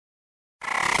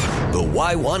The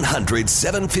Y100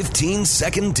 715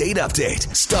 second date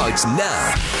update starts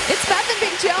now. It's Beth and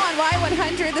Big Joe on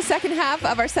Y100, the second half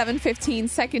of our 715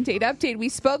 second date update. We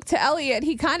spoke to Elliot.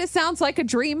 He kind of sounds like a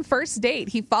dream first date.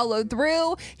 He followed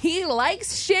through. He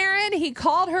likes Sharon. He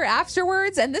called her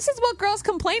afterwards. And this is what girls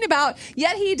complain about.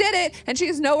 Yet he did it, and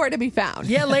she's nowhere to be found.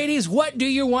 Yeah, ladies, what do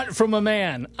you want from a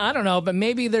man? I don't know, but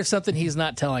maybe there's something he's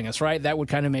not telling us, right? That would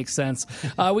kind of make sense.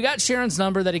 We got Sharon's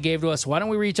number that he gave to us. Why don't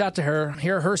we reach out to her,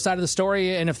 hear her side of the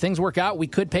story, and if things work out, we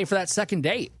could pay for that second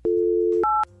date.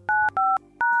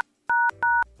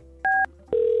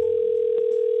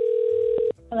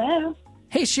 Hello.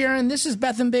 Hey, Sharon, this is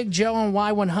Beth and Big Joe on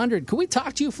Y100. Could we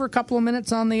talk to you for a couple of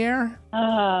minutes on the air? Oh,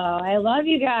 I love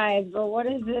you guys, but what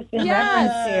is this in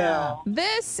reference to?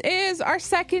 This is our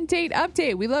second date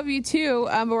update. We love you too,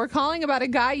 but we're calling about a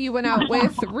guy you went out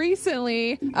with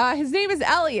recently. His name is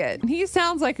Elliot. He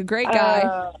sounds like a great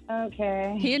guy.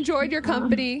 Okay. He enjoyed your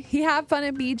company. He had fun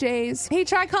at BJ's. He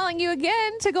tried calling you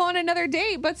again to go on another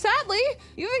date, but sadly,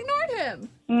 you ignored him.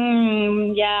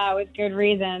 Yeah, with good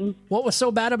reason. What was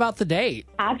so bad about the date?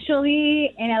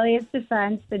 Actually, in Elliot's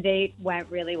defense, the date went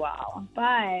really well.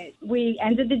 But we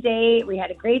ended the date. We had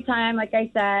a great time, like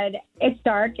I said. It's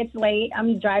dark. It's late.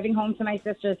 I'm driving home to my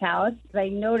sister's house. I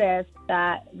noticed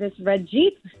that this red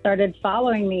Jeep started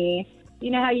following me. You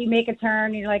know how you make a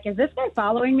turn and you're like, is this guy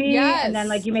following me? Yes. And then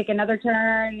like you make another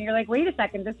turn and you're like, wait a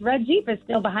second, this red Jeep is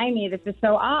still behind me. This is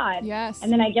so odd. Yes.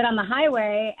 And then I get on the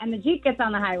highway and the Jeep gets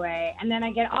on the highway. And then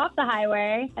I get off the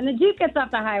highway and the Jeep gets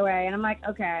off the highway. And I'm like,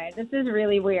 okay, this is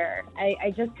really weird.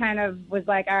 I just kind of was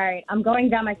like, all right, I'm going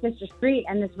down my sister's street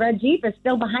and this red Jeep is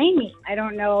still behind me. I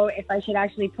don't know if I should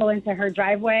actually pull into her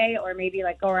driveway or maybe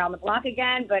like go around the block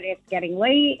again, but it's getting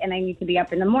late and I need to be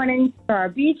up in the morning for our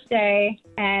beach day.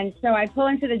 And so I pull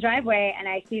into the driveway and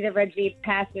I see the red Jeep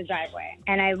pass the driveway.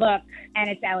 And I look and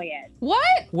it's Elliot. What?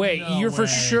 Wait, No you're for way.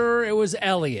 sure it was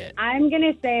Elliot. I'm going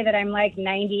to say that I'm like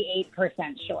 98%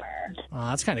 sure. Oh,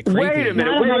 that's kind of creepy. Wait a minute.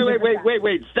 Not 100%.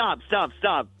 Wait. Stop.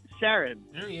 Sharon.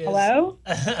 There he is. Hello?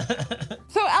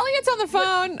 So Elliot's on the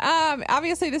phone.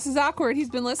 Obviously, this is awkward. He's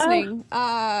been listening.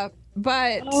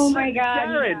 But Oh my God.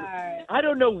 Sharon, no. I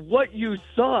don't know what you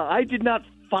saw. I did not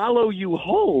follow you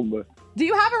home. do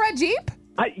you have a red Jeep?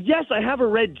 Yes, I have a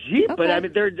red Jeep, but Okay. I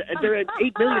mean, there are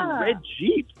 8 million red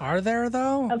Jeeps. Are there,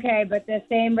 though? Okay, but the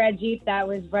same red Jeep that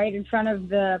was right in front of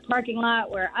the parking lot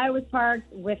where I was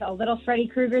parked with a little Freddy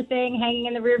Krueger thing hanging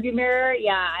in the rearview mirror,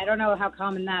 yeah, I don't know how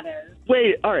common that is.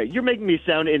 Wait, all right, you're making me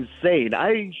sound insane.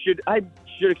 I should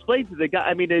explain to the guy.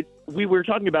 I mean, we were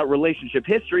talking about relationship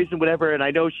histories and whatever, and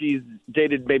I know she's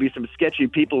dated maybe some sketchy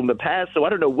people in the past, so I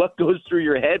don't know what goes through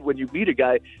your head when you meet a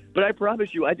guy, but I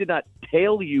promise you, I did not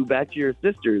tail you back to your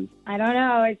sister's. I don't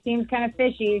know. It seems kind of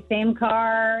fishy. Same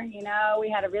car, you know, we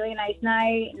had a really nice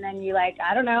night, and then you like,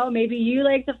 I don't know, maybe you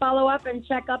like to follow up and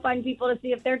check up on people to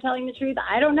see if they're telling the truth.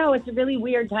 I don't know. It's a really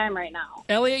weird time right now.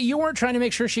 Elliot, you weren't trying to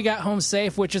make sure she got home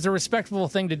safe, which is a respectable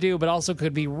thing to do, but also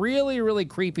could be really, really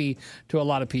creepy to a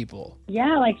lot of people.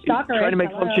 Yeah, like stalker. Trying to make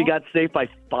sure she got safe by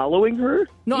following her?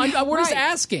 No, we're just Right.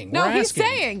 asking. No, We're he's asking.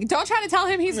 saying, don't try to tell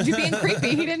him he's being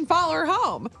creepy. He didn't follow her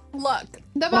home. Look,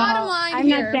 the bottom line I'm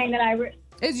here not saying that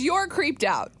is you're creeped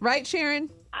out, right, Sharon?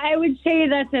 I would say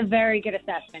that's a very good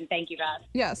assessment. Thank you, Beth.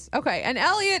 Yes. Okay. And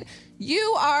Elliot,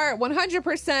 you are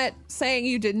 100% saying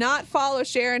you did not follow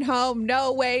Sharon home.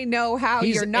 No way, no how.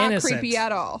 He's You're not innocent. creepy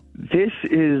at all. This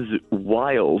is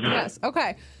wild. Yes.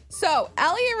 Okay. So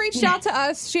Elliot reached out to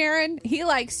us. Sharon, he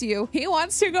likes you. He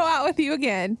wants to go out with you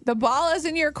again. The ball is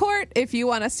in your court. If you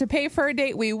want us to pay for a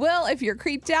date, we will. If you're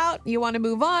creeped out, you want to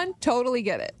move on, totally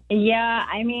get it. Yeah,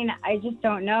 I mean, I just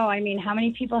don't know. I mean, how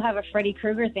many people have a Freddy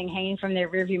Krueger thing hanging from their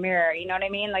rearview mirror? You know what I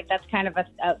mean? Like, that's kind of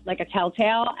like a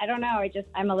telltale. I don't know.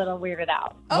 I'm a little weirded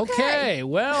out. Okay,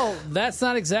 well, that's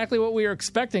not exactly what we were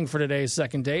expecting for today's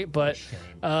second date, but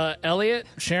Elliot,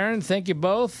 Sharon, thank you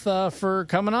both for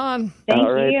coming on. Thank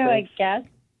All right, you, thanks. I guess.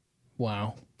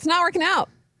 Wow. It's not working out.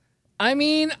 I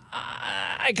mean,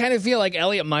 I kind of feel like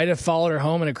Elliot might have followed her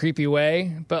home in a creepy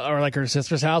way, or like her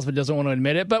sister's house, but doesn't want to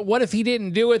admit it. But what if he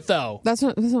didn't do it, though? That's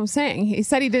what I'm saying. He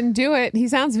said he didn't do it. He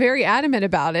sounds very adamant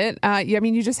about it. I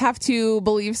mean, you just have to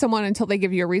believe someone until they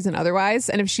give you a reason otherwise.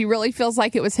 And if she really feels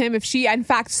like it was him, if she in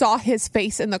fact saw his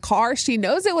face in the car, she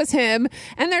knows it was him,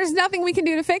 and there's nothing we can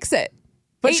do to fix it.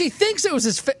 But she thinks it was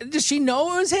his. Does she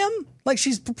know it was him? Like,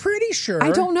 she's pretty sure.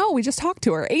 I don't know. We just talked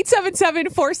to her.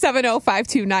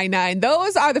 877-470-5299.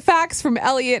 Those are the facts from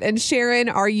Elliot and Sharon.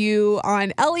 Are you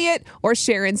on Elliot or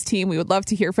Sharon's team? We would love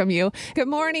to hear from you. Good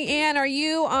morning, Ann. Are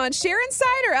you on Sharon's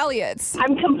side or Elliot's?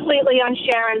 I'm completely on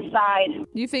Sharon's side.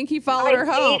 You think he followed her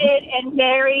I've home? dated and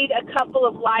married a couple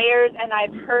of liars, and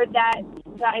I've heard that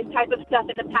that type of stuff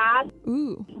in the past,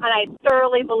 Ooh. and I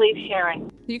thoroughly believe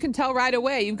Sharon. You can tell right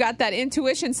away. You've got that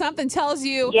intuition. Something tells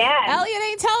you, Yes. Elliot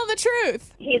ain't telling the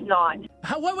truth. He's not.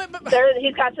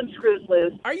 He's got some screws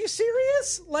loose. Are you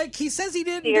serious? Like, he says he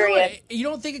didn't Serious. do it. You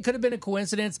don't think it could have been a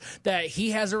coincidence that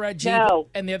he has a red Jeep No.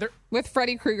 and the other... With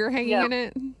Freddy Krueger hanging No. in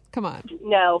it? Come on.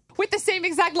 No. With the same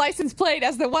exact license plate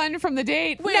as the one from the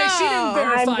date? Wait, no. she didn't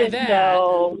verify that.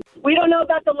 No. We don't know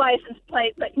about the license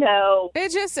plate, but no.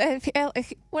 It just,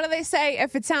 what do they say?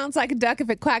 If it sounds like a duck, if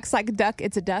it quacks like a duck,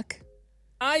 it's a duck.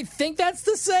 I think that's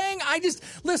the saying.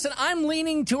 Listen, I'm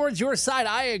leaning towards your side.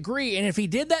 I agree. And if he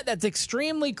did that, that's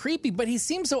extremely creepy. But he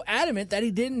seems so adamant that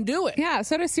he didn't do it. Yeah,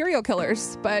 so do serial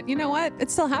killers. But you know what? It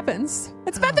still happens.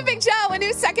 It's Beth the Big Joe, a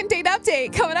new second date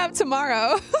update coming up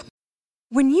tomorrow.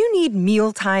 When you need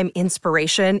mealtime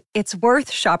inspiration, it's worth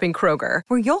shopping Kroger,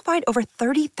 where you'll find over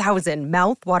 30,000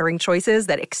 mouth-watering choices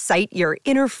that excite your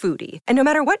inner foodie. And no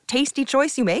matter what tasty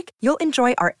choice you make, you'll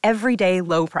enjoy our everyday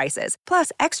low prices,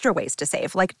 plus extra ways to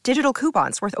save, like digital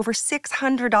coupons worth over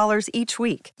 $600 each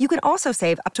week. You can also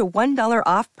save up to $1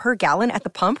 off per gallon at the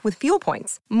pump with fuel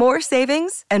points. More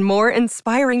savings and more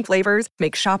inspiring flavors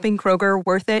make shopping Kroger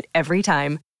worth it every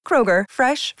time. Kroger,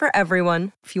 fresh for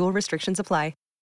everyone. Fuel restrictions apply.